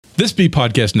This B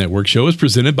Podcast Network show is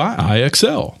presented by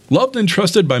IXL. Loved and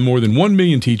trusted by more than 1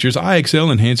 million teachers,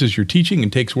 IXL enhances your teaching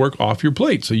and takes work off your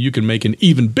plate so you can make an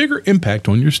even bigger impact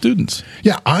on your students.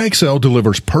 Yeah, IXL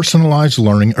delivers personalized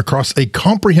learning across a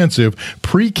comprehensive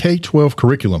pre-K-12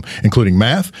 curriculum, including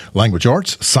math, language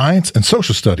arts, science, and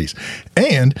social studies,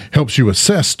 and helps you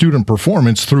assess student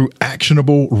performance through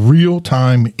actionable,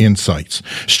 real-time insights.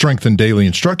 Strengthen daily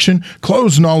instruction,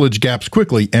 close knowledge gaps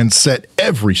quickly, and set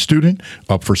every student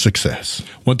up for success.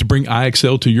 Want to bring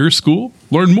IXL to your school?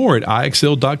 Learn more at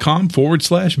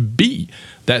IXL.com/B.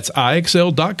 That's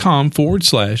IXL.com/BE.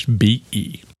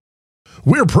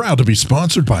 We're proud to be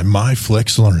sponsored by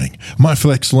MyFlex Learning.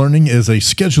 MyFlex Learning is a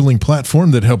scheduling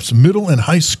platform that helps middle and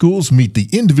high schools meet the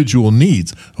individual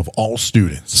needs of all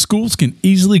students. Schools can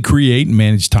easily create and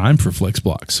manage time for flex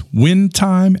blocks, win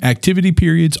time, activity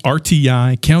periods,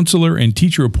 RTI, counselor and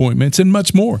teacher appointments, and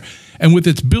much more. And with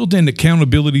its built-in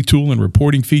accountability tool and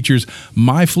reporting features,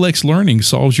 MyFlex Learning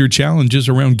solves your challenges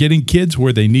around getting kids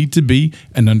where they need to be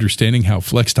and understanding how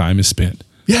flex time is spent.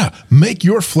 Yeah, make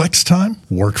your flex time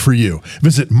work for you.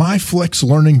 Visit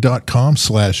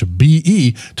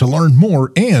myflexlearning.com/BE to learn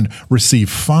more and receive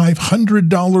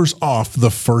 $500 off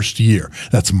the first year.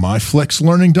 That's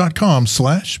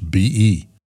myflexlearning.com/BE.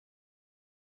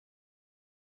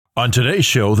 On today's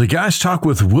show, the guys talk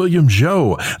with William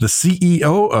Zhou, the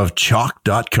CEO of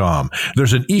Chalk.com.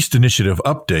 There's an East Initiative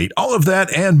update, all of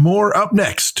that and more up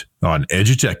next on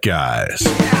EduTech Guys.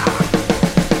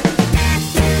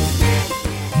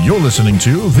 You're listening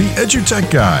to the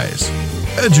EduTech Guys,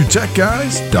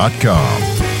 edutechguys.com.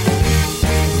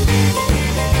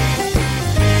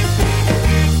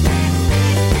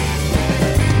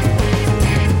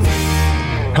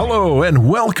 Hello and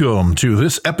welcome to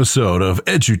this episode of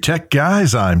EduTech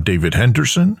Guys. I'm David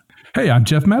Henderson. Hey, I'm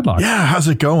Jeff Madlock. Yeah, how's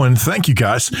it going? Thank you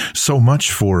guys so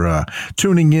much for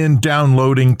tuning in,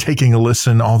 downloading, taking a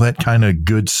listen, all that kind of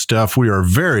good stuff. We are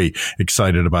very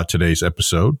excited about today's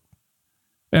episode.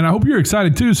 And I hope you're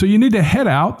excited too. So you need to head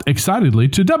out excitedly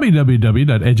to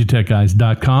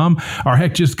www.edutechguys.com, or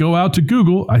heck, just go out to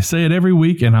Google. I say it every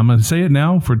week, and I'm going to say it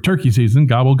now for turkey season.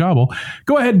 Gobble, gobble.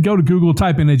 Go ahead and go to Google,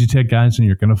 type in EduTech Guys, and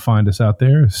you're going to find us out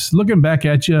there. It's looking back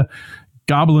at you,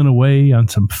 gobbling away on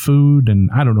some food. And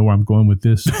I don't know where I'm going with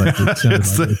this, but it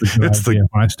sounded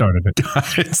when I started it.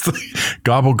 It's the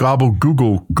gobble, gobble,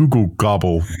 Google,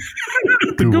 gobble.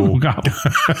 Google gobble.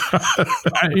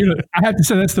 I have to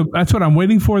say that's what I'm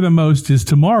waiting for the most is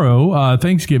tomorrow,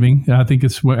 Thanksgiving. I think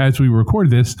it's as we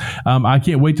record this. I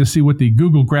can't wait to see what the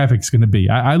Google graphic is going to be.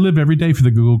 I live every day for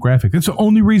the Google graphic. That's the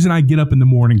only reason I get up in the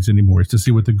mornings anymore is to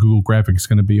see what the Google graphic is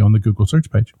going to be on the Google search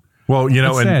page. Well,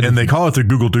 and they call it the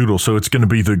Google Doodle, so it's going to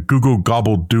be the Google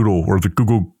Gobble Doodle or the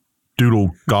Google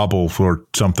Doodle Gobble or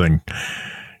something.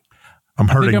 I'm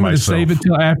hurting myself. I'm going to save it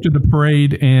till after the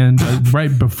parade and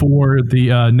right before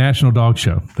the National Dog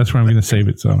Show. That's where I'm going to save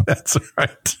it. So that's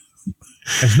right.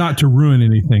 It's not to ruin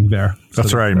anything there.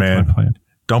 That's right, man.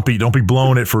 Don't be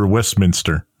blowing it for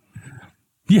Westminster.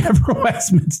 Yeah, for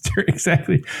Westminster,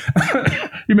 exactly.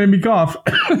 You made me cough.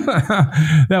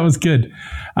 That was good.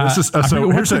 This is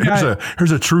here's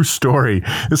a true story.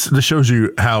 This shows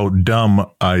you how dumb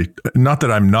not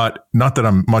that I'm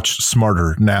much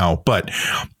smarter now, but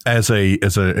as a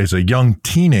young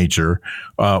teenager,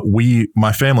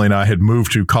 my family and I had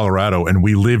moved to Colorado and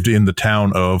we lived in the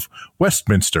town of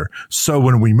Westminster. So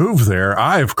when we moved there,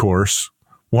 I of course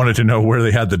wanted to know where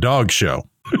they had the dog show.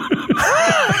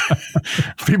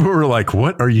 People were like,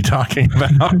 "What are you talking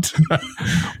about?"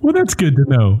 Well, that's good to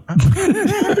know.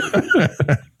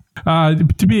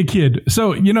 To be a kid,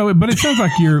 so but it sounds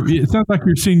like your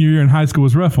senior year in high school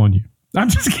was rough on you. I'm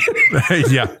just kidding.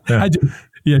 Yeah. I like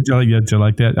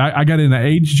that. I got in an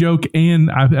age joke,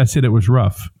 and I said it was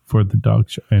rough for the dog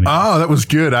show. Anyway. Oh, that was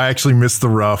good. I actually missed the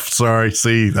rough. Sorry.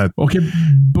 See that? Okay,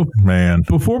 man.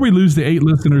 Before we lose the 8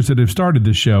 listeners that have started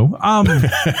the show,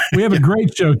 we have a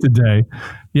great show today.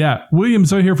 Yeah, William's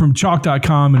here from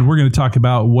Chalk.com, and we're going to talk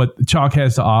about what Chalk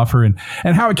has to offer and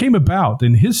how it came about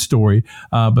and his story,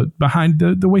 but behind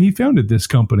the way he founded this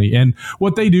company and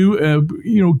what they do,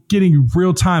 getting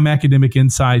real-time academic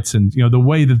insights and, the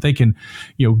way that they can,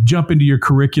 jump into your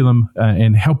curriculum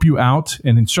and help you out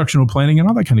in instructional planning and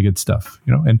all that kind of good stuff,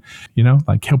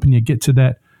 like helping you get to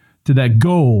that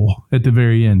goal at the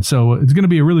very end. So it's going to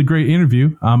be a really great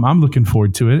interview. I'm looking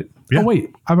forward to it. Yeah. Oh,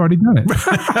 wait, I've already done it.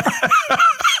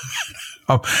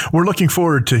 We're looking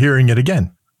forward to hearing it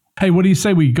again. Hey, what do you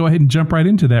say we go ahead and jump right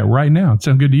into that right now?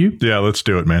 Sound good to you? Yeah, let's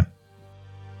do it, man.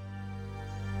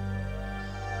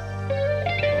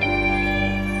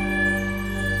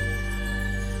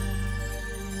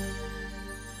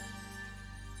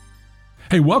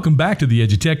 Hey, welcome back to the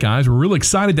EduTech Guys. We're really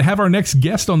excited to have our next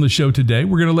guest on the show today.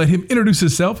 We're going to let him introduce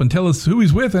himself and tell us who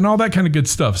he's with and all that kind of good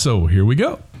stuff. So here we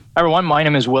go. Hi, everyone. My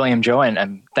name is William Zhou,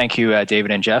 and thank you,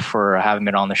 David and Jeff, for having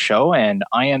me on the show. And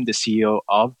I am the CEO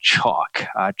of Chalk.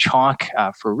 Chalk,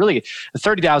 for really a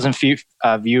 30,000 feet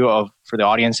view for the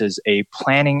audience, is a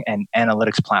planning and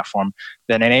analytics platform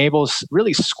that enables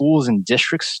really schools and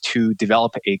districts to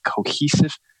develop a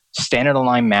cohesive,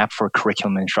 standard-aligned map for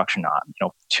curriculum instruction.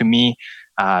 To me,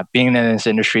 being in this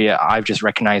industry, I've just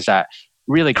recognized that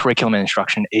really curriculum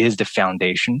instruction is the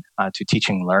foundation to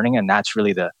teaching and learning, and that's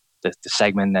really the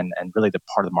segment and really the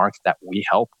part of the market that we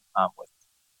help with.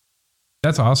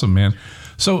 That's awesome, man.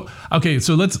 So, okay,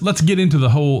 so let's get into the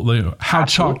whole how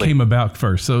Chalk came about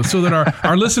first, so that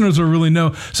our listeners will really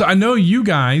know. So I know you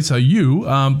guys,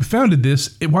 founded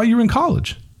this while you were in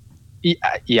college.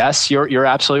 Yes, you're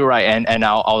absolutely right, and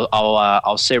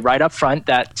I'll say right up front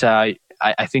that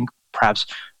I think perhaps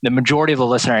the majority of the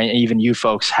listener, and even you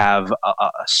folks, have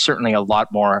certainly a lot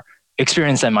more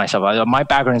experience than myself. My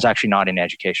background is actually not in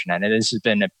education, and this has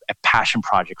been a passion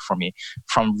project for me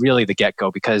from really the get-go,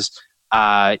 because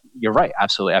you're right,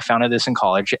 absolutely. I founded this in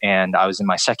college, and I was in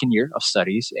my second year of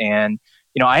studies, and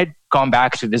I had gone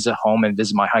back to visit home and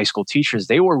visit my high school teachers.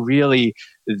 They were really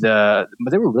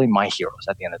my heroes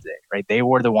at the end of the day, right? They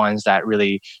were the ones that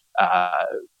really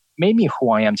made me who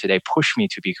I am today, pushed me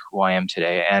to be who I am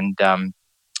today, and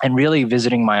really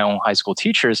visiting my own high school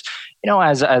teachers,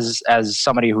 as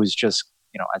somebody who's just,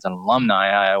 as an alumni,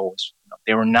 I always,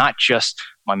 they were not just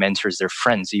my mentors, they're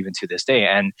friends even to this day.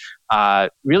 And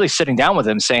really sitting down with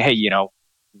them saying, hey,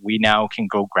 we now can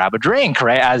go grab a drink,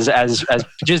 right? As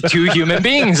just two human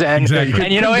beings. And, exactly.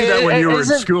 And you did that when you were in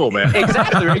school, man.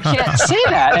 Exactly. You can't say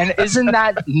that. And isn't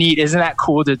that neat? Isn't that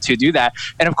cool to do that?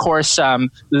 And of course,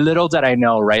 little did I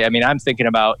know, right? I mean, I'm thinking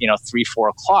about, 3-4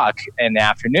 o'clock in the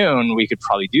afternoon, we could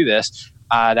probably do this.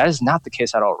 That is not the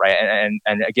case at all, right?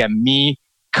 And again, me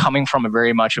coming from a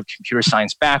very much of computer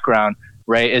science background,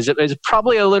 right, is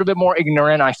probably a little bit more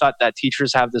ignorant. I thought that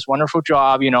teachers have this wonderful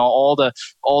job, all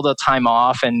the time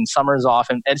off and summers off,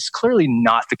 and it's clearly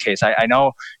not the case. I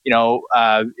know,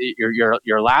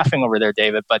 you're laughing over there,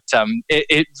 David, but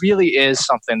it really is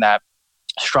something that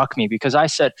struck me, because I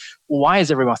said, why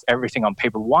is everything on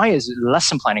paper? Why is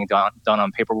lesson planning done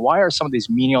on paper? Why are some of these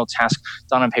menial tasks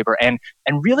done on paper? And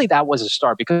really that was a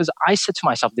start, because I said to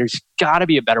myself, there's got to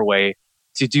be a better way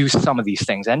to do some of these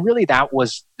things. And really that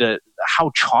was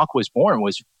how Chalk was born,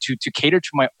 was to cater to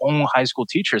my own high school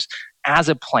teachers as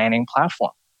a planning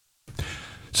platform.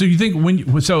 So you think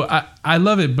I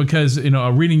love it, because,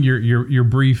 reading your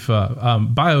brief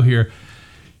bio here,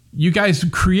 you guys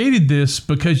created this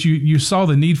because you saw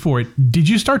the need for it. Did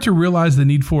you start to realize the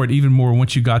need for it even more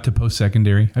once you got to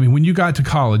post-secondary? I mean, when you got to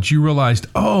college, you realized,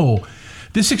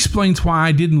 this explains why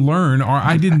I didn't learn, or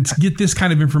I didn't get this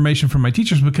kind of information from my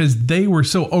teachers, because they were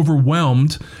so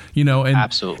overwhelmed, and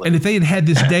absolutely. And if they had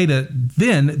this data,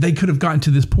 then they could have gotten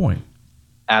to this point.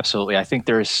 Absolutely. I think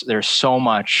there's so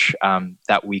much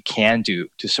that we can do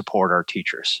to support our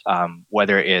teachers,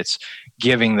 whether it's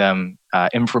giving them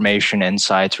information,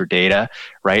 insights, or data,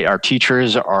 right? Our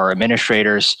teachers, our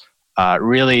administrators,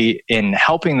 really in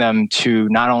helping them to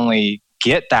not only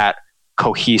get that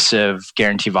cohesive,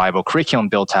 guarantee viable curriculum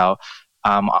built out.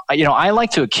 I like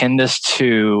to akin this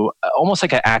to almost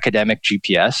like an academic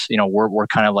GPS. We're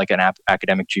kind of like an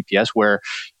academic GPS where,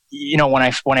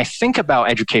 when I think about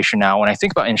education now, when I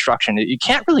think about instruction, you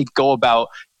can't really go about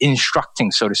instructing,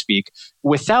 so to speak,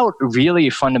 without really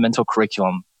a fundamental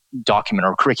curriculum document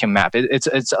or curriculum map.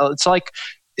 It's like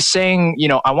saying,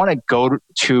 I want to go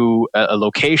to a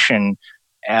location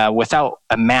without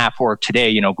a map, or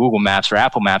today, Google Maps or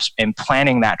Apple Maps, and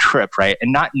planning that trip, right?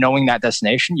 And not knowing that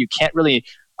destination, you can't really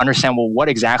understand, well, what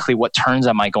turns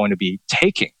am I going to be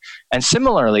taking? And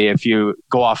similarly, if you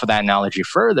go off of that analogy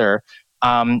further,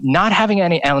 not having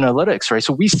any analytics, right?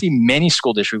 So we see many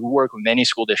school districts, we work with many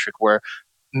school districts where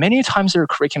many times their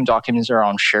curriculum documents are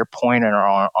on SharePoint and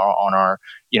are on our,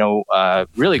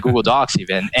 really Google Docs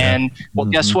even. And well,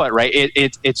 guess what, right?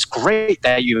 It's great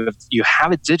that you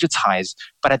have it digitized,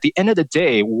 but at the end of the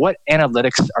day, what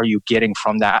analytics are you getting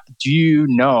from that? Do you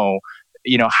know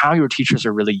how your teachers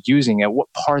are really using it? What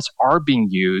parts are being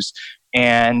used?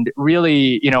 And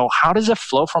really, how does it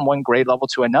flow from one grade level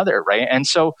to another, right? And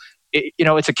so,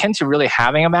 it's akin to really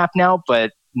having a map now,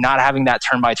 but not having that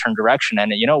turn-by-turn direction.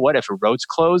 And you know what? If a road's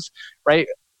closed, right?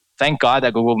 Thank God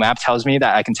that Google Maps tells me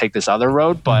that I can take this other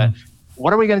road, but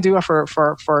what are we going to do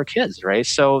for our kids, right?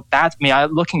 So that's me.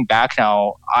 Looking back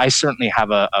now, I certainly have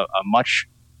a much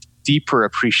deeper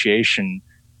appreciation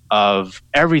of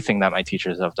everything that my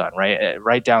teachers have done, right?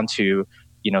 Right down to,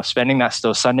 spending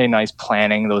those Sunday nights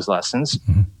planning those lessons,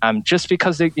 just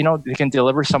because they can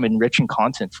deliver some enriching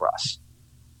content for us.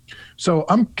 So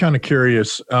I'm kind of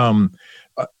curious.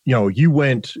 You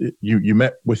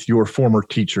met with your former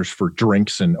teachers for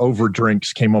drinks, and over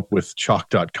drinks came up with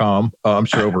Chalk.com. I'm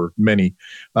sure over many,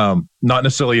 not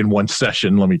necessarily in one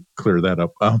session. Let me clear that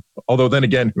up. Although then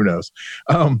again, who knows?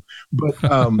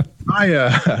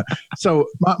 So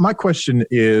my question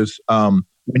is,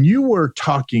 when you were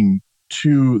talking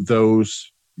to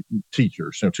those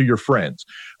teachers, to your friends,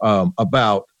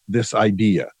 about this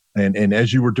idea, and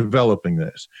as you were developing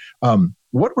this,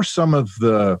 what were some of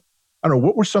the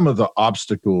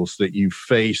obstacles that you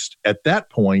faced at that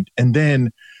point? And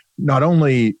then not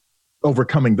only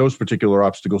overcoming those particular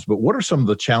obstacles, but what are some of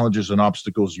the challenges and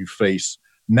obstacles you face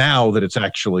now that it's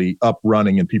actually up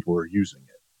running and people are using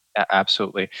it?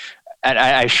 Absolutely. And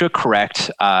I should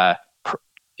correct,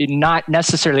 not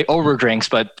necessarily over drinks,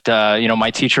 but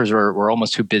my teachers were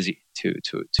almost too busy to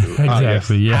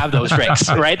have those drinks,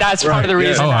 right? That's part of the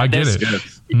reason. Oh, I get it.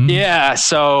 Mm-hmm. Yeah.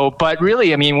 So, but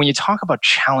really, when you talk about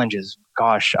challenges,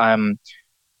 gosh,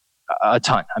 a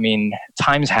ton.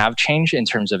 Times have changed in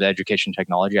terms of education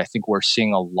technology. I think we're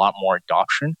seeing a lot more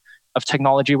adoption of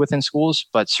technology within schools,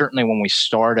 but certainly when we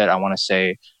started, I want to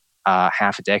say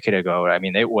half a decade ago,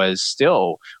 it was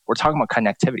still, we're talking about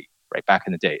connectivity, right, back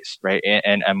in the days, right?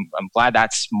 And I'm glad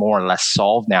that's more or less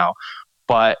solved now.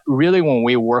 But really, when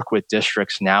we work with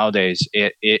districts nowadays,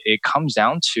 it comes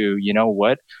down to,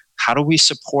 how do we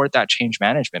support that change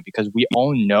management? Because we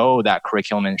all know that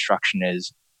curriculum instruction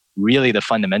is really the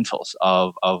fundamentals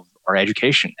of our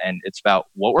education. And it's about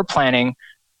what we're planning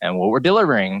and what we're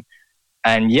delivering.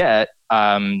 And yet,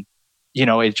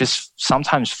 it just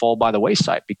sometimes fall by the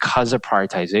wayside because of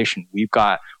prioritization. We've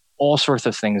got all sorts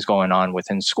of things going on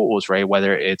within schools, right?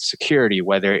 Whether it's security,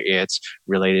 whether it's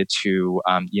related to,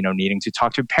 needing to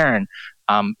talk to a parent.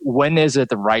 When is it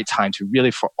the right time to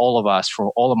really, for all of us,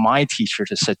 for all of my teachers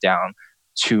to sit down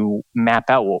to map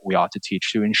out what we ought to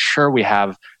teach, to ensure we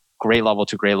have grade level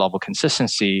to grade level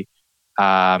consistency,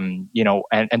 and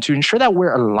to ensure that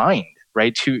we're aligned,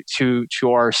 right, to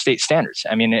our state standards.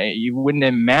 You wouldn't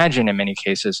imagine in many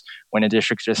cases when a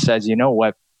district just says, you know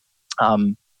what,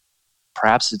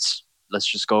 perhaps let's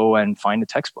just go and find a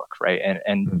textbook, right?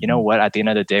 And you know what, at the end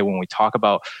of the day, when we talk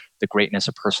about the greatness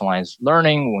of personalized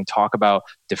learning, when we talk about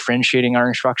differentiating our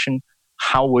instruction,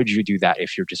 how would you do that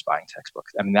if you're just buying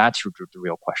textbooks? That's the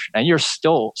real question. And you're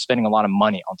still spending a lot of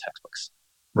money on textbooks.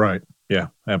 Right. Yeah,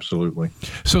 absolutely.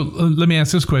 So let me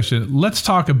ask this question. Let's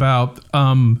talk about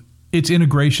its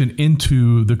integration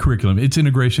into the curriculum, its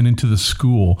integration into the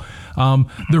school,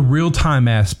 the real-time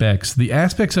aspects, the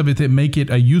aspects of it that make it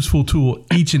a useful tool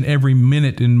each and every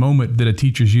minute and moment that a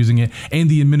teacher's using it, and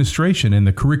the administration and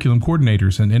the curriculum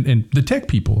coordinators and the tech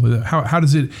people. How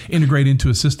does it integrate into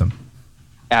a system?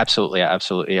 Absolutely.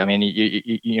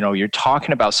 You're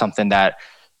talking about something that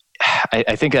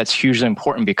I think that's hugely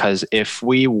important, because if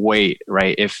we wait,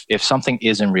 right, if something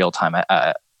is in real time,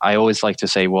 I always like to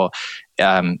say, well,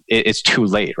 it's too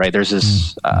late, right? There's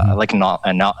this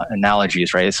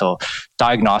analogies, right? So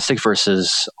diagnostic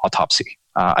versus autopsy.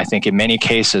 I think in many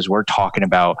cases we're talking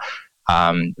about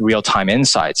real-time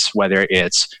insights, whether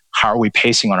it's how are we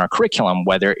pacing on our curriculum,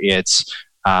 whether it's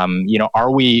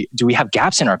do we have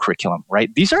gaps in our curriculum, right?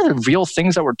 These are the real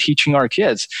things that we're teaching our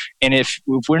kids. And if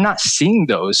we're not seeing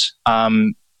those,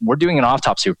 we're doing an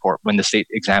autopsy report when the state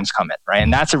exams come in, right?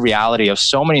 And that's a reality of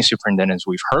so many superintendents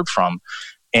we've heard from.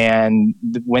 And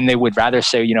when they would rather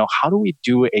say, how do we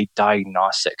do a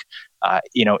diagnostic,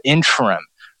 interim,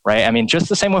 right? Just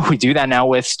the same way we do that now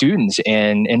with students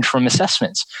in interim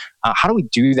assessments. How do we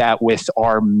do that with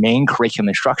our main curriculum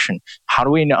instruction? How do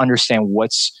we understand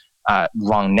what's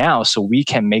wrong now so we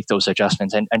can make those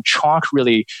adjustments? And Chalk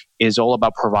really is all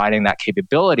about providing that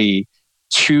capability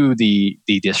to the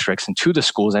districts and to the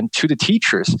schools and to the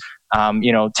teachers,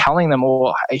 telling them,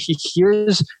 well,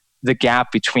 here's the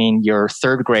gap between your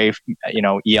third grade,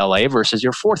 ELA versus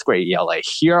your fourth grade ELA.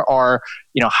 Here are,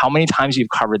 how many times you've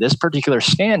covered this particular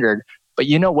standard, but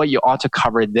you know what, you ought to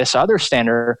cover this other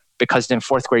standard, because in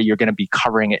fourth grade, you're going to be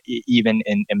covering it even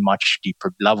in much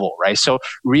deeper level, right? So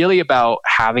really about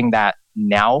having that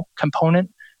now component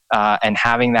and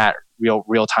having that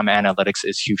real-time analytics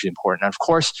is hugely important. And of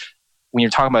course, when you're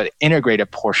talking about the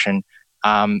integrated portion,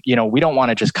 we don't want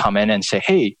to just come in and say,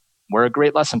 hey, we're a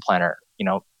great lesson planner,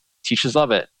 teachers love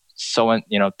it. So,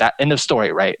 that end of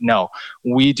story, right? No,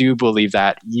 we do believe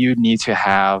that you need to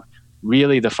have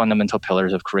really the fundamental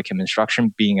pillars of curriculum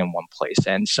instruction being in one place.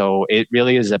 And so it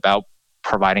really is about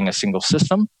providing a single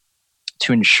system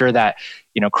to ensure that,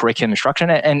 curriculum instruction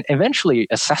and eventually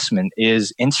assessment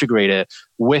is integrated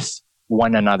with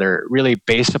one another, really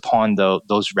based upon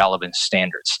those relevant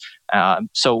standards.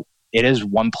 So it is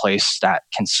one place that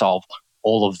can solve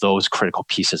all of those critical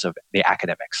pieces of the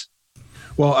academics.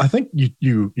 Well, I think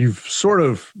you've sort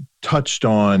of touched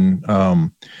on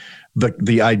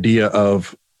the idea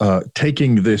of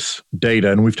taking this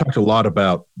data, and we've talked a lot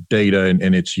about data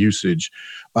and its usage,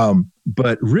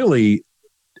 but really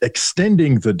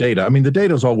extending the data. I mean, the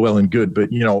data is all well and good, but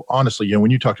honestly, when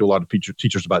you talk to a lot of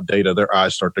teachers about data, their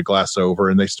eyes start to glass over,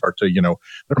 and they start to, their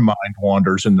mind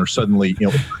wanders, and they're suddenly, their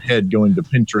head going to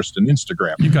Pinterest and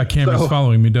Instagram. You got cameras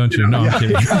following me, don't you? No, I'm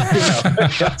kidding.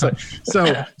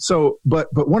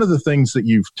 But one of the things that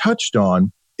you've touched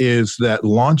on is that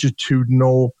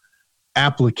longitudinal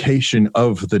application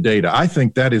of the data. I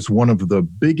think that is one of the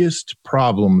biggest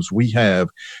problems we have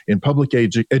in public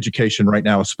education right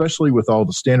now, especially with all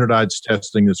the standardized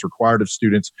testing that's required of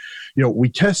students. We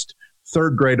test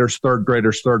third graders,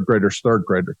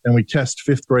 and we test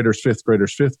fifth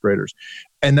graders.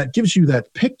 And that gives you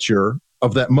that picture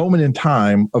of that moment in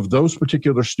time of those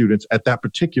particular students at that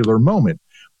particular moment.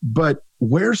 But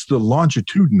where's the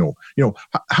longitudinal?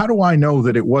 How do I know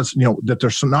that it was, that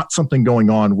there's not something going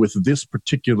on with this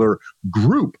particular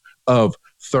group of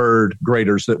third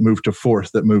graders that moved to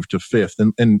fourth, that moved to fifth?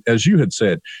 And as you had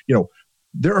said,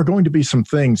 there are going to be some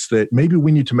things that maybe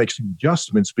we need to make some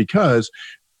adjustments because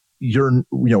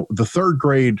the third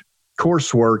grade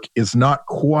coursework is not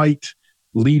quite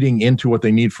leading into what they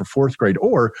need for fourth grade,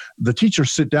 or the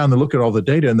teachers sit down and look at all the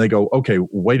data and they go, okay,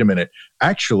 wait a minute.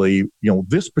 Actually,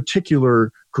 this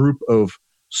particular group of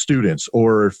students,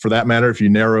 or for that matter, if you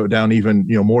narrow it down even,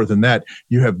 more than that,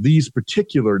 you have these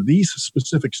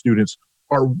specific students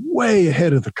are way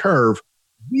ahead of the curve.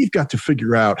 We've got to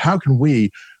figure out how can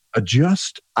we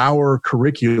adjust our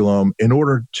curriculum in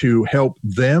order to help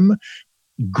them,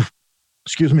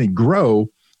 grow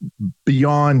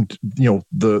beyond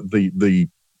the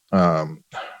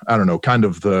kind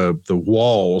of the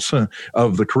walls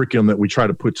of the curriculum that we try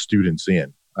to put students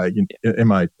in.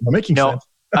 Am I making sense?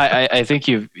 I think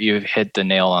you've hit the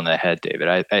nail on the head, David.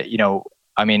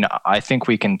 I think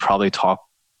we can probably talk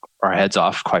our heads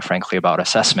off, quite frankly, about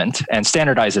assessment and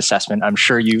standardized assessment. I'm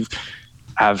sure you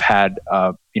have had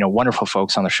wonderful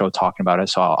folks on the show talking about it,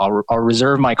 so I'll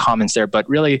reserve my comments there. But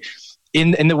really,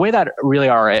 in the way that really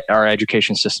our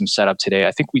education system is set up today,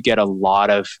 I think we get a lot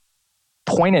of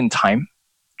point in time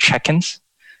check-ins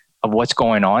of what's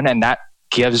going on, and that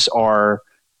gives our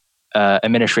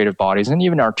administrative bodies and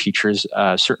even our teachers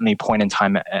certainly point in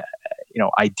time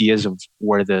ideas of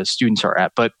where the students are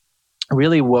at. But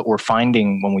really what we're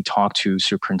finding when we talk to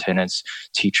superintendents,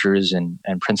 teachers, and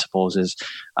principals is,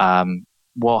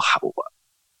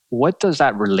 what does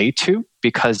that relate to?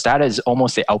 Because that is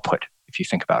almost the output, if you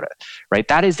think about it, right?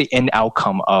 That is the end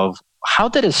outcome of how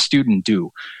did a student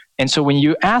do? And so when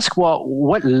you ask, well,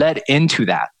 what led into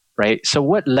that, right? So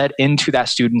what led into that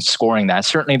student scoring that?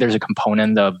 Certainly there's a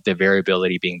component of the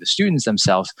variability being the students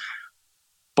themselves.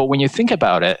 But when you think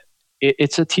about it,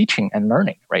 it's a teaching and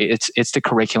learning, right? It's the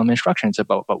curriculum instruction. It's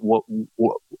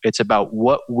about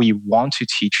what we want to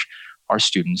teach our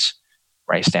students,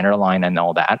 right? Standard aligned and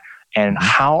all that. And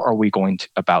how are we going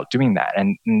about doing that?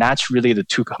 And that's really the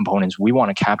two components we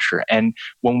want to capture. And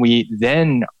when we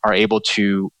then are able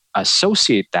to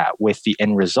associate that with the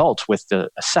end result, with the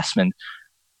assessment,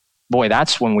 boy,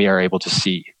 that's when we are able to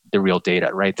see the real data,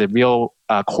 right? The real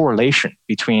correlation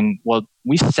between, well,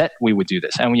 we said we would do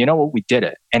this, and you know what, we did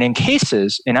it. And in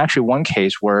actually one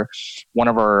case where one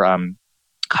of our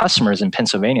customers in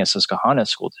Pennsylvania, Susquehanna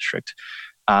School District,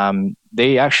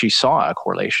 they actually saw a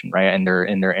correlation, right, in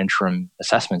their interim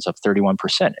assessments of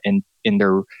 31% in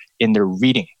their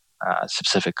reading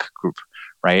specific group,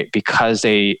 right? Because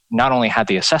they not only had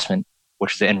the assessment,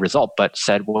 which is the end result, but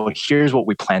said, well, here's what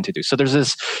we plan to do. So there's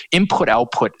this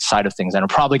input-output side of things, and I'm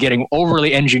probably getting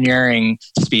overly engineering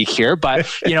speak here,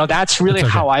 but that's really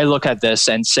how I look at this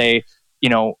and say,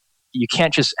 you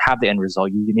can't just have the end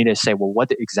result. You need to say, well, what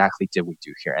exactly did we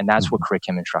do here? And that's what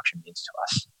curriculum instruction means to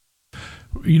us.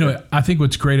 I think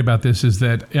what's great about this is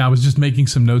that I was just making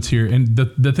some notes here, and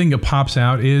the thing that pops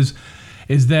out is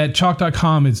that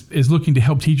Chalk.com is looking to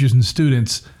help teachers and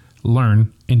students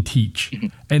learn and teach. Mm-hmm.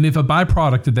 And if a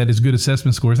byproduct of that is good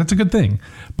assessment scores, that's a good thing.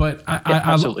 But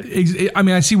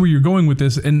I see where you're going with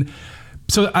this. And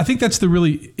so I think that's the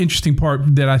really interesting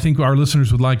part that I think our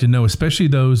listeners would like to know, especially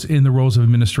those in the roles of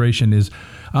administration, is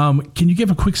can you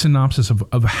give a quick synopsis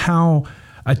of how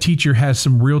a teacher has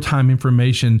some real-time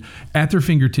information at their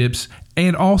fingertips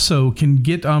and also can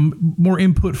get more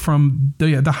input from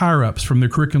the higher-ups, from their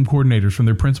curriculum coordinators, from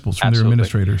their principals, from their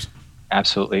administrators.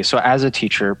 Absolutely. So as a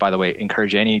teacher, by the way,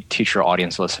 encourage any teacher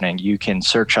audience listening, you can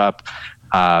search up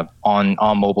on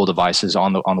mobile devices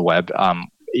on the web.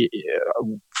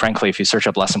 Frankly, if you search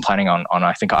up lesson planning on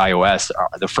I think iOS,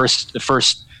 the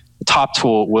first top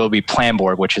tool will be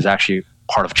Planboard, which is actually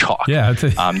part of Chalk. Yeah,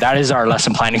 that is our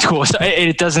lesson planning tool. So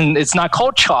it's not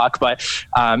called Chalk, but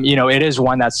it is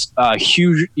one that's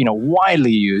huge,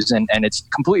 widely used, and it's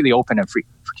completely open and free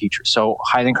for teachers. So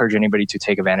highly encourage anybody to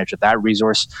take advantage of that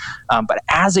resource. But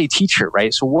as a teacher,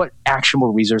 right? So what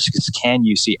actionable resources can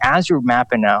you see as you're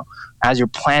mapping out, as you're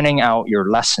planning out your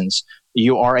lessons?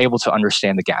 You are able to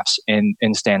understand the gaps in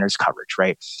standards coverage,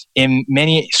 right? In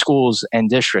many schools and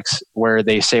districts where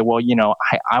they say, well,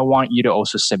 I want you to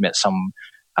also submit some,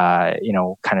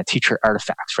 kind of teacher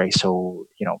artifacts, right? So,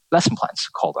 lesson plans,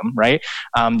 call them, right?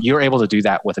 You're able to do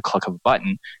that with a click of a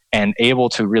button and able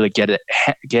to really get it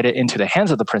into the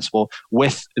hands of the principal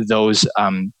with those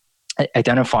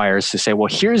identifiers to say, well,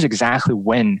 here's exactly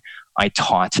when I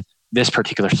taught this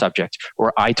particular subject,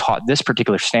 or I taught this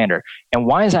particular standard. And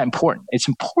why is that important? It's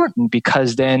important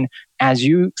because then as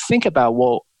you think about,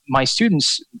 well, my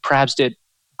students perhaps did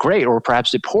great or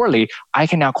perhaps did poorly, I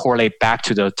can now correlate back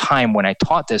to the time when I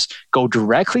taught this, go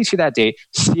directly to that date,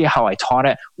 see how I taught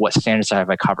it, what standards have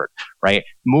I covered, right?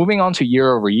 Moving on to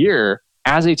year over year,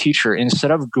 as a teacher,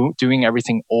 instead of doing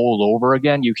everything all over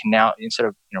again, you can now, instead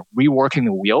of reworking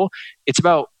the wheel, it's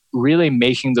about really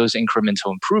making those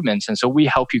incremental improvements. And so we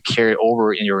help you carry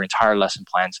over in your entire lesson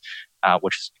plans,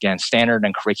 which is, again, standard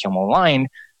and curriculum aligned,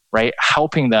 right?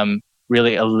 Helping them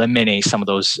really eliminate some of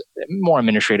those more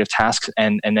administrative tasks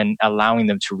and then allowing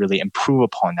them to really improve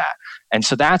upon that. And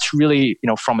so that's really,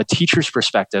 from a teacher's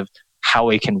perspective, how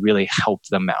it can really help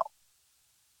them out.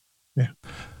 Yeah.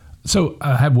 So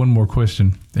I have one more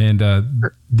question. And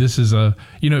this is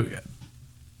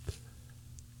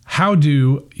how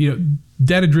do,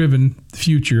 data-driven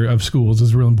future of schools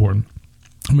is real important.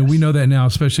 I mean, we know that now,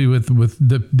 especially with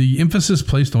the emphasis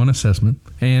placed on assessment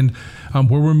and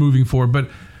where we're moving forward. But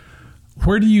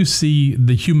where do you see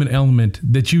the human element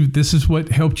this is what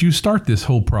helped you start this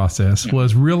whole process,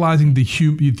 was realizing the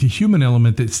human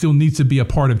element that still needs to be a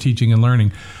part of teaching and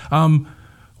learning.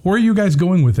 Where are you guys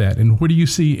going with that? And what do you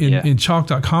see in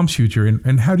Chalk.com's future?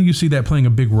 And how do you see that playing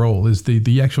a big role, is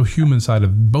the actual human side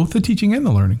of both the teaching and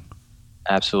the learning?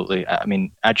 Absolutely. I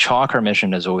mean, at Chalk, our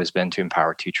mission has always been to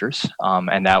empower teachers,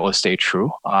 and that will stay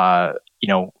true.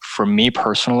 For me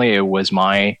personally, it was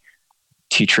my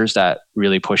teachers that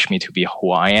really pushed me to be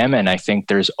who I am, and I think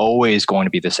there's always going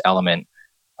to be this element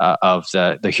of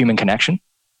the human connection,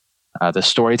 the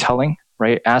storytelling,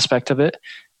 right, aspect of it.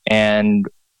 And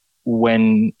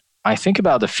when I think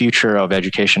about the future of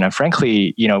education, and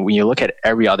frankly, when you look at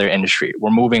every other industry, we're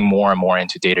moving more and more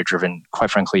into data-driven, quite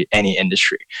frankly, any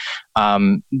industry.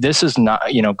 This is not,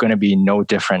 going to be no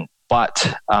different.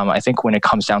 But I think when it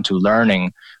comes down to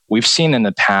learning, we've seen in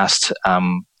the past,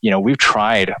 we've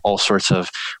tried all sorts of,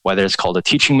 whether it's called the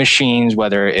teaching machines,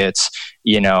 whether it's,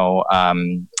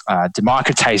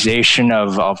 democratization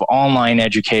of online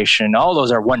education. All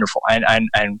those are wonderful,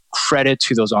 and credit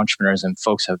to those entrepreneurs and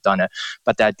folks who have done it.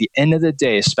 But at the end of the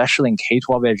day, especially in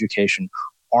K-12 education,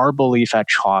 our belief at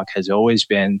Chalk has always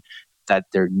been that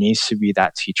there needs to be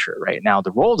that teacher. Right now,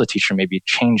 the role of the teacher may be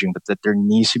changing, but that there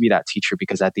needs to be that teacher,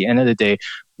 because at the end of the day,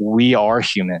 we are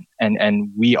human and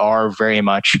we are very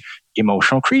much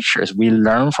emotional creatures. We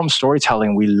learn from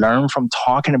storytelling. We learn from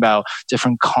talking about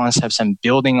different concepts and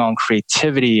building on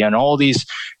creativity and all these,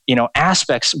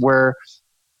 aspects where,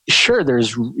 sure,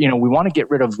 there's, we want to get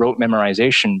rid of rote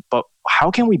memorization, but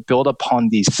how can we build upon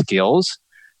these skills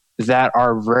that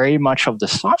are very much of the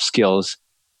soft skills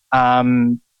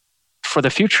for the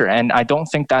future? And I don't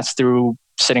think that's through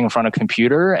sitting in front of a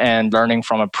computer and learning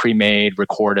from a pre-made,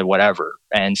 recorded, whatever.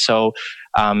 And so,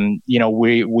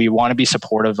 we want to be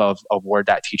supportive of where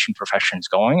that teaching profession is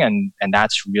going. And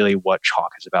that's really what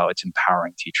Chalk is about. It's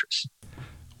empowering teachers.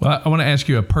 Well, I want to ask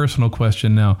you a personal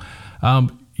question now.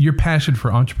 Your passion for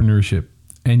entrepreneurship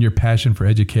and your passion for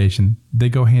education, they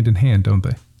go hand in hand, don't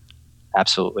they?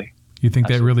 Absolutely. You think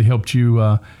that really helped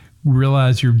you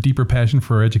realize your deeper passion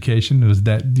for education? It was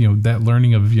that, that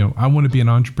learning of, I want to be an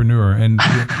entrepreneur. And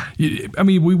I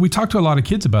mean, we talk to a lot of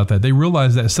kids about that. They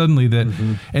realize that suddenly that,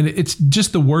 and it's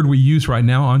just the word we use right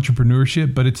now,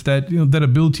 entrepreneurship, but it's that, that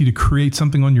ability to create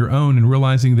something on your own and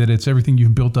realizing that it's everything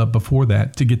you've built up before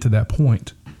that to get to that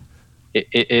point.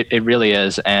 It really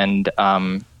is. And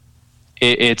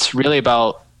it's really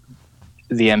about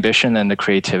the ambition and the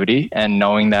creativity, and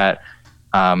knowing that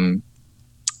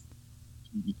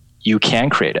you can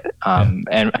create it.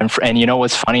 And you know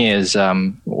what's funny is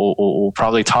we'll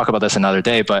probably talk about this another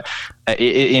day, but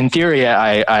in theory,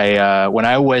 I when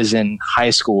I was in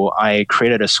high school, I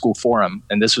created a school forum,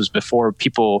 and this was before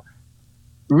people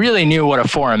really knew what a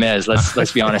forum is.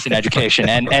 Let's be honest, in education.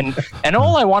 And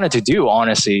all I wanted to do,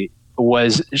 honestly,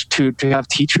 was to have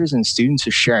teachers and students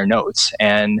to share notes.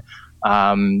 And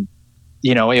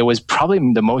it was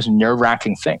probably the most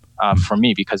nerve-wracking thing for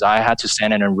me, because I had to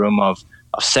stand in a room of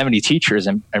 70 teachers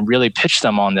and really pitch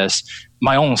them on this,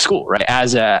 my own school, right?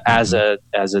 As a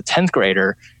 10th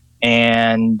grader.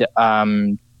 And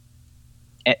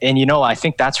I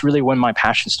think that's really when my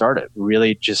passion started,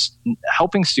 really just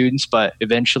helping students, but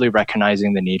eventually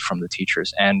recognizing the need from the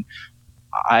teachers. And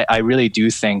I really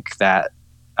do think that,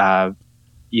 that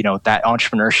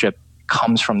entrepreneurship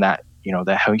comes from that,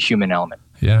 the human element.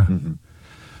 Yeah. Mm-hmm.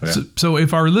 Yeah. So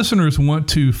if our listeners want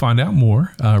to find out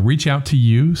more, reach out to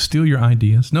you, steal your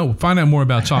ideas. No, find out more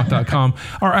about Chalk.com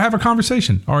or have a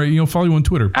conversation, or follow you on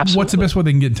Twitter. Absolutely. What's the best way they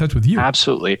can get in touch with you?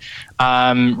 Absolutely.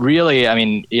 Really, I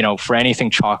mean, for anything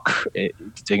Chalk, they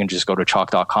can just go to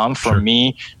Chalk.com. For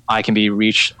me, I can be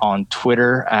reached on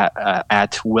Twitter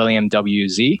at William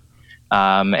WZ.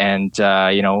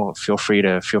 Feel free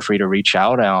to reach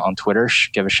out on Twitter,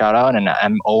 give a shout out, and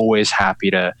I'm always happy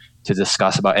to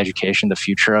discuss about education, the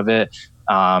future of it,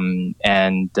 and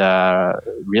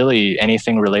really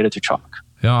anything related to Chalk.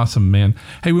 Awesome, man.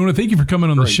 Hey, we want to thank you for coming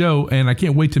on the show, and I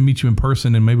can't wait to meet you in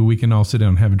person, and maybe we can all sit down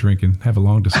and have a drink and have a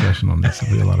long discussion on this.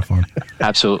 It'll be a lot of fun.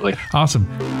 Absolutely. Awesome.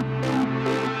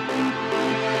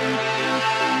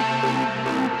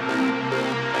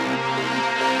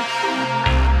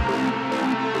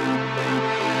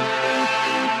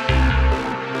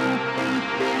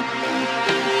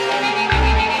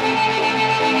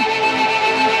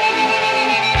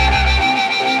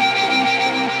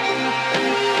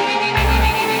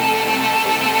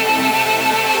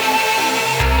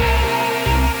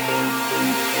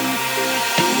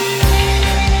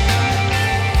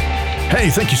 Hey,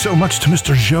 thank you so much to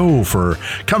Mr. Zhou for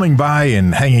coming by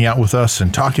and hanging out with us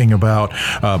and talking about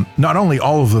not only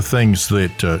all of the things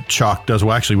that Chalk does.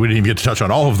 Well, actually, we didn't even get to touch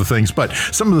on all of the things, but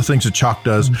some of the things that Chalk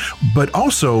does, but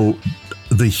also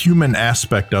the human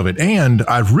aspect of it. And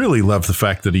I really love the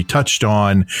fact that he touched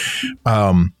on,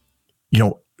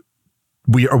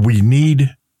 we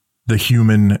need the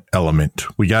human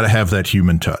element. We got to have that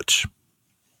human touch.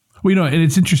 Well, and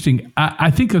it's interesting.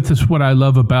 I think that's what I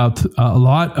love about a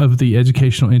lot of the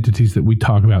educational entities that we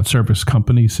talk about, service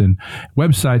companies and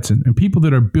websites and people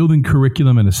that are building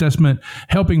curriculum and assessment,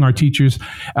 helping our teachers.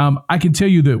 I can tell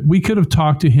you that we could have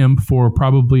talked to him for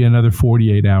probably another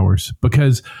 48 hours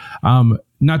because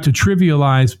not to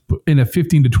trivialize in a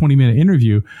 15 to 20 minute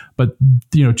interview, but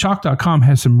Chalk.com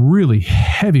has some really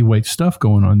heavyweight stuff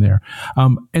going on there.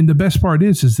 And the best part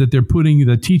is that they're putting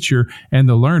the teacher and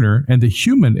the learner and the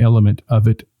human element of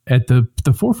it at the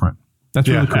forefront. That's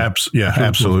really cool.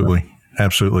 Absolutely. Cool.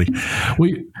 Absolutely.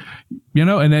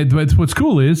 But what's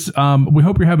cool is we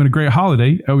hope you're having a great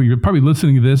holiday. You're probably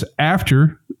listening to this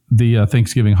after the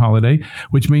Thanksgiving holiday,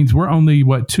 which means we're only,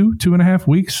 2.5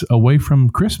 weeks away from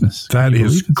Christmas. That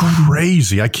is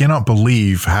crazy. I cannot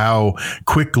believe how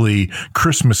quickly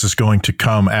Christmas is going to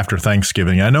come after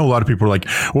Thanksgiving. I know a lot of people are like,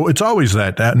 well, it's always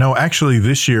that. No, actually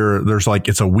this year there's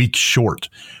it's a week short.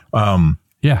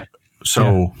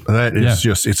 So that is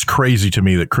just, it's crazy to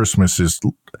me that Christmas is,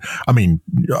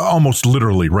 almost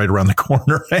literally right around the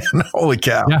corner. And holy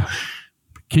cow. Yeah.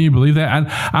 Can you believe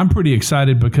that? I'm pretty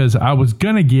excited because I was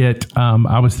going to get,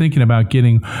 I was thinking about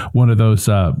getting one of those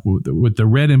with the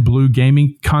red and blue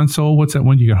gaming console. What's that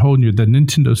one you can hold in the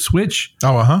Nintendo Switch?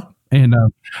 Oh, uh-huh. And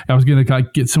I was going to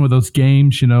get some of those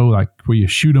games, like where you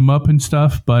shoot them up and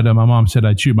stuff. But my mom said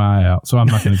I'd shoot my eye out. So I'm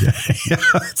not going to get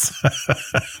it.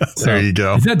 There you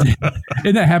go. Isn't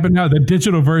that happening now? The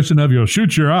digital version of you'll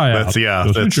shoot your eye out.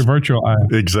 Shoot your virtual eye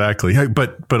out. Exactly. Hey,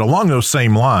 but along those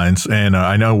same lines, and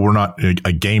I know we're not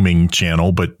a gaming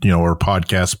channel, but, or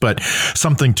podcast, but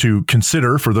something to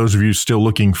consider for those of you still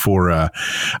looking for,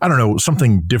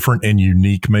 something different and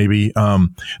unique maybe.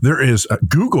 There is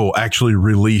Google actually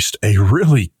released a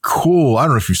really cool, I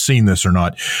don't know if you've seen this or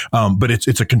not, but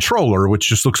it's a controller, which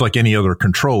just looks like any other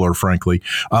controller, frankly.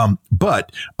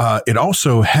 But it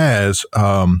also has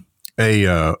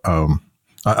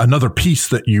another piece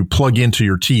that you plug into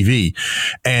your TV.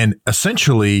 And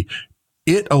essentially,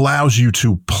 it allows you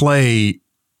to play,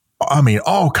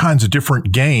 all kinds of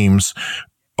different games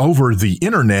over the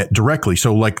internet directly.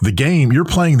 So like the game, you're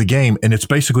playing the game and it's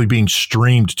basically being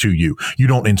streamed to you. You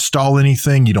don't install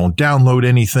anything. You don't download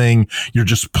anything. You're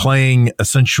just playing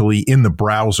essentially in the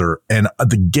browser. And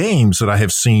the games that I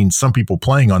have seen some people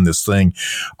playing on this thing,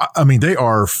 I mean, they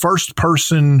are first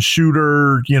person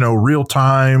shooter, real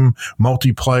time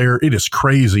multiplayer. It is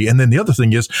crazy. And then the other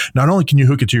thing is not only can you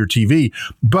hook it to your TV,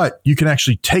 but you can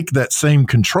actually take that same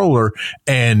controller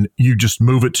and you just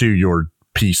move it to your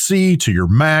PC, to your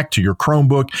Mac, to your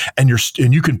Chromebook, and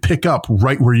you can pick up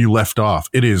right where you left off.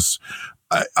 It is,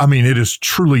 it is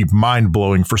truly mind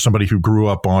blowing for somebody who grew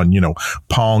up on,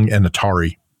 Pong and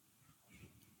Atari.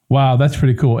 Wow, that's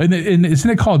pretty cool. And isn't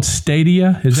it called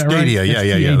Stadia? Is that Stadia, right?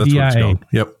 Yeah. That's what it's called.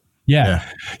 Yep. Yeah.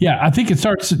 I think it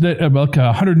starts at like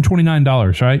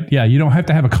 $129, right? Yeah, you don't have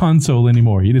to have a console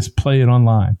anymore. You just play it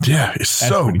online. Yeah, it's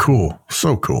so cool.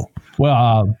 So cool.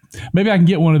 Well, maybe I can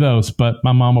get one of those, but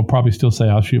my mom will probably still say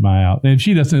I'll shoot my eye out. And if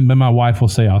she doesn't, then my wife will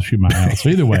say I'll shoot my eye out. So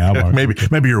either way, I won't.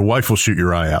 Maybe your wife will shoot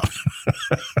your eye out.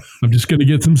 I'm just going to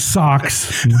get some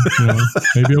socks,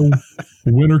 maybe a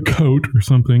winter coat or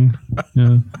something.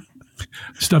 Yeah.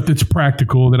 Stuff that's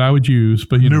practical that I would use,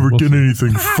 but never did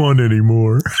anything fun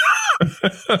anymore.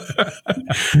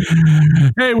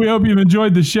 Hey, we hope you've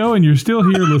enjoyed the show and you're still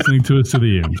here listening to us to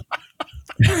the end.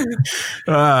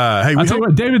 Hey,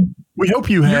 David, we hope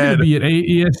you're going to be at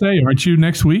AESA, aren't you,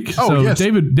 next week? Oh, so yes.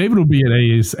 David will be at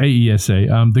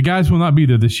AESA. The guys will not be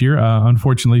there this year.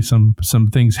 Unfortunately, some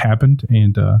things happened,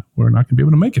 and we're not going to be able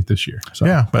to make it this year. So,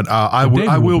 yeah, but I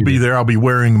will be there. I'll be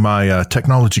wearing my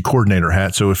technology coordinator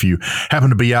hat. So if you happen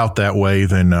to be out that way,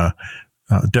 then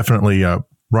definitely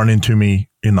run into me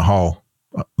in the hall.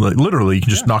 Literally, you can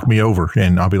just knock me over,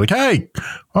 and I'll be like, "Hey,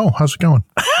 how's it going?"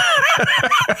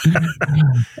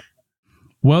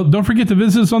 Well, don't forget to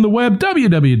visit us on the web,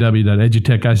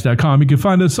 www.edutechguys.com. You can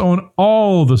find us on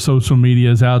all the social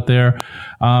medias out there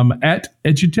at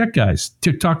EduTechGuys.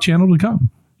 TikTok channel to come.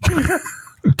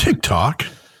 TikTok?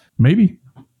 Maybe.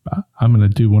 I'm going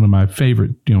to do one of my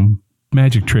favorite,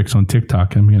 magic tricks on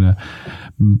TikTok. I'm going to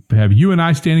have you and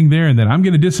I standing there, and then I'm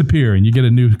going to disappear, and you get a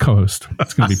new co-host.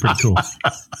 It's going to be pretty cool.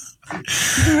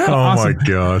 Awesome. My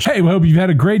gosh. Hey, we hope you've had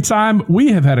a great time.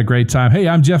 We have had a great time. Hey,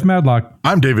 I'm Jeff Madlock.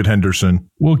 I'm David Henderson.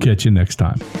 We'll catch you next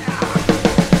time.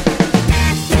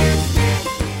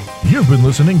 You've been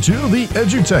listening to the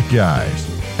EduTech Guys.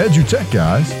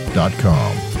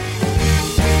 EduTechGuys.com.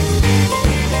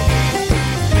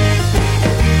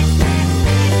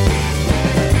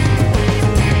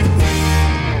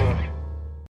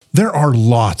 There are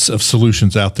lots of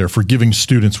solutions out there for giving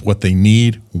students what they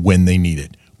need when they need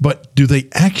it. But do they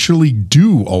actually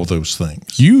do all those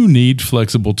things? You need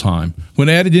flexible time. When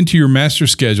added into your master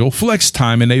schedule, Flex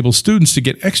Time enables students to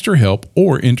get extra help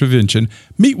or intervention,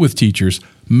 meet with teachers,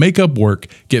 make up work,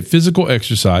 get physical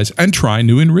exercise, and try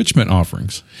new enrichment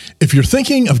offerings. If you're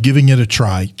thinking of giving it a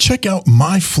try, check out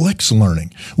My Flex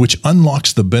Learning, which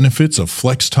unlocks the benefits of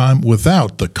Flex Time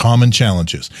without the common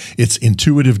challenges. Its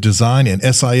intuitive design and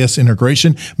SIS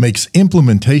integration makes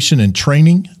implementation and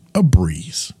training a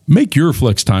breeze. Make your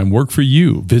flex time work for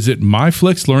you. Visit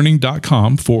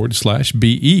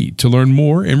myflexlearning.com/BE to learn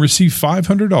more and receive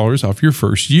 $500 off your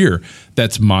first year.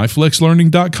 That's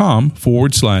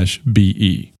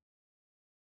myflexlearning.com/BE.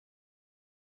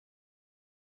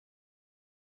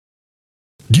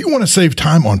 Do you want to save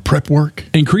time on prep work?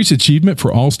 Increase achievement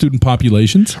for all student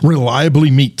populations?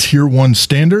 Reliably meet Tier 1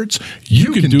 standards?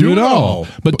 You can do it all,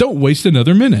 but don't waste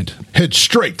another minute. Head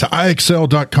straight to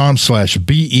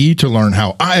IXL.com/BE to learn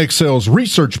how IXL's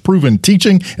research-proven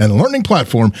teaching and learning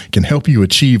platform can help you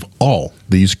achieve all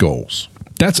these goals.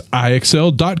 That's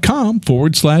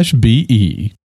IXL.com/BE.